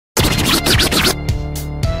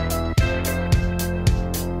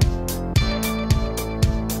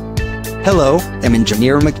Hello, I'm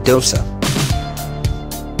Engineer McDosa.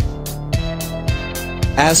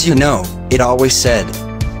 As you know, it always said,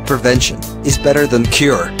 prevention is better than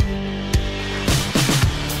cure.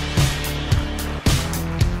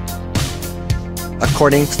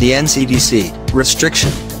 According to the NCDC,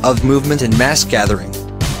 restriction of movement and mass gathering.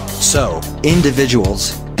 So,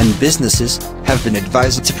 individuals and businesses have been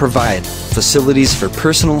advised to provide facilities for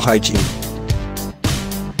personal hygiene.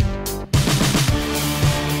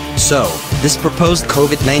 So, this proposed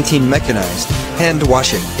COVID-19 mechanized hand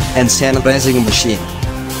washing and sanitizing machine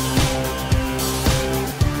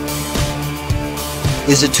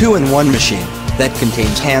is a 2-in-1 machine that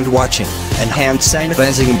contains hand washing and hand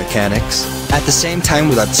sanitizing mechanics at the same time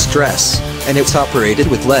without stress, and it's operated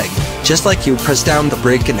with leg, just like you press down the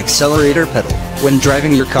brake and accelerator pedal when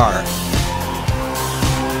driving your car.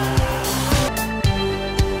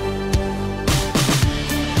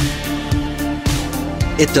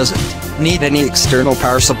 It doesn't need any external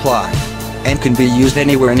power supply and can be used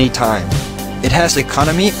anywhere, anytime. It has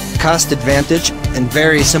economy, cost advantage, and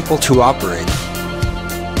very simple to operate.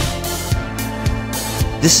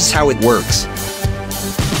 This is how it works.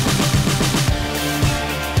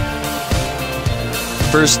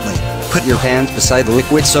 Firstly, put your hand beside the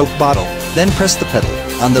liquid soap bottle, then press the pedal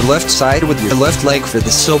on the left side with your left leg for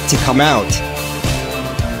the soap to come out.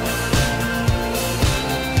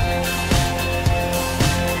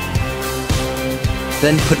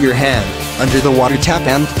 Then put your hand under the water tap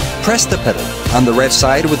and press the pedal on the right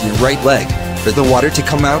side with your right leg for the water to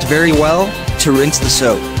come out very well to rinse the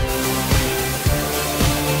soap.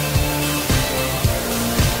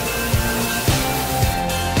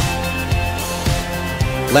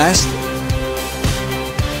 Lastly,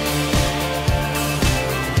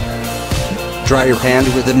 dry your hand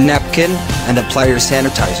with a napkin and apply your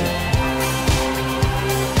sanitizer.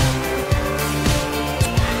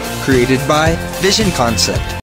 Created by Vision Concept.